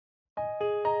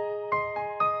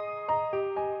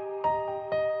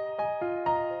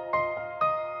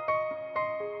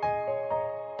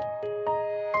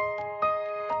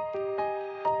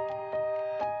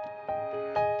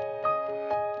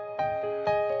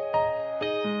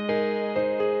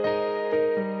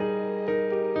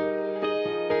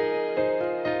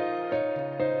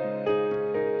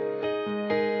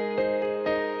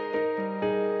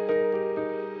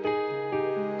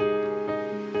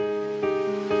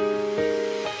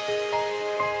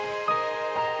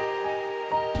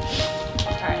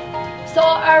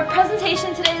our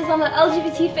presentation today is on the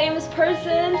LGBT famous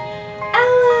person,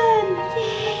 Ellen!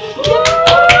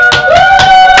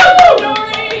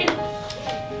 Yay!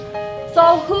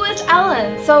 So who is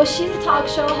Ellen? So she's a talk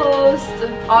show host,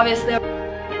 obviously.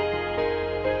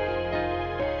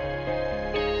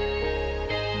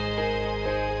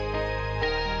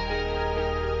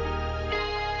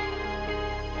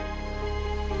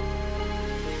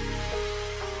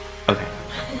 Okay.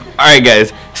 Alright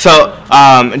guys, so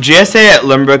GSA at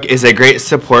Lynbrook is a great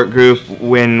support group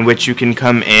in which you can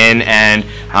come in and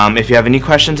if you have any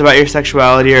questions about your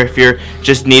sexuality or if you're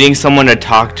just needing someone to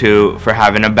talk to for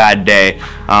having a bad day,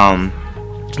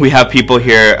 we have people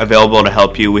here available to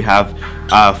help you. We have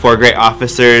 4 great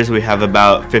officers, we have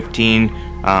about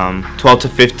 12 to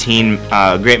 15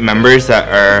 great members that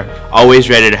are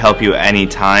always ready to help you at any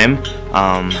time.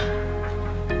 What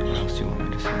else do you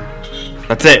want me to say?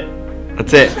 That's it.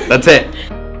 That's it.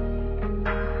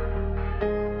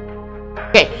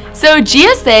 Okay, so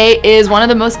GSA is one of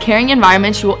the most caring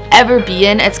environments you will ever be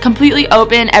in. It's completely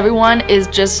open. Everyone is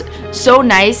just so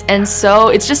nice, and so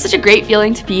it's just such a great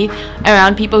feeling to be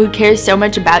around people who care so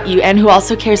much about you and who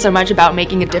also care so much about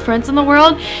making a difference in the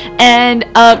world. And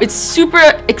it's super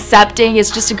accepting.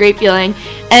 It's just a great feeling,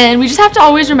 and we just have to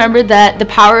always remember that the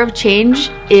power of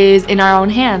change is in our own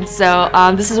hands. So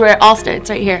this is where it all starts,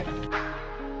 right here.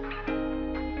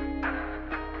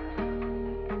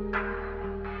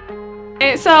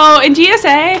 So in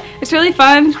GSA, it's really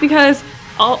fun because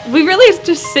we really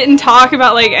just sit and talk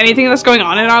about like anything that's going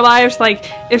on in our lives. Like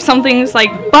if something's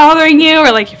like bothering you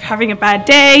or like you're having a bad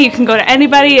day, you can go to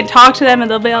anybody and talk to them and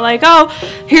they'll be like, oh,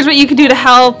 here's what you can do to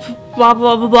help, blah,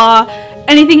 blah, blah, blah,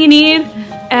 anything you need.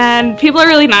 And people are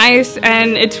really nice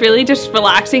and it's really just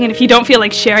relaxing. And if you don't feel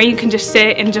like sharing, you can just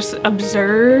sit and just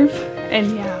observe.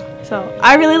 And yeah, so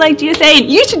I really like GSA and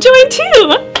you should join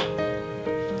too.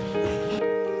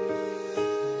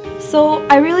 So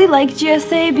I really like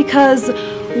GSA because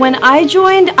when I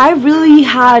joined, I really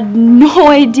had no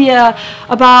idea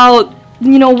about,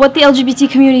 you know, what the LGBT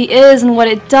community is and what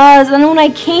it does. And then when I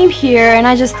came here and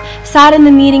I just sat in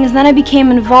the meetings and then I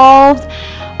became involved,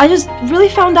 I just really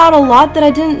found out a lot that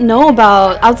I didn't know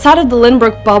about outside of the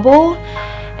Lynbrook bubble.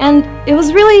 And it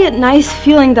was really a nice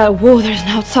feeling that, whoa, there's an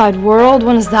outside world.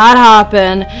 When does that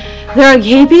happen? There are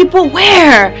gay people?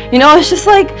 Where? You know, it's just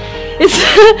like,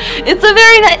 it's a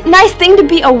very nice thing to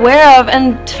be aware of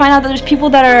and to find out that there's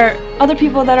people that are, other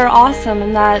people that are awesome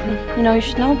and that, you know, you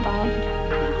should know about.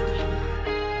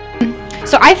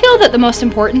 So I feel that the most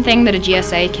important thing that a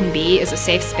GSA can be is a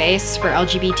safe space for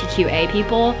LGBTQA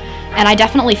people, and I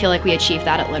definitely feel like we achieved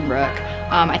that at Lynbrook.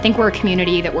 I think we're a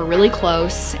community that we're really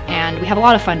close and we have a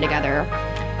lot of fun together.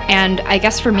 And I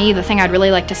guess for me, the thing I'd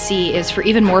really like to see is for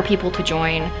even more people to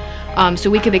join so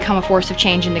we could become a force of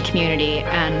change in the community,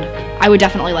 and I would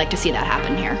definitely like to see that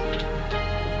happen here.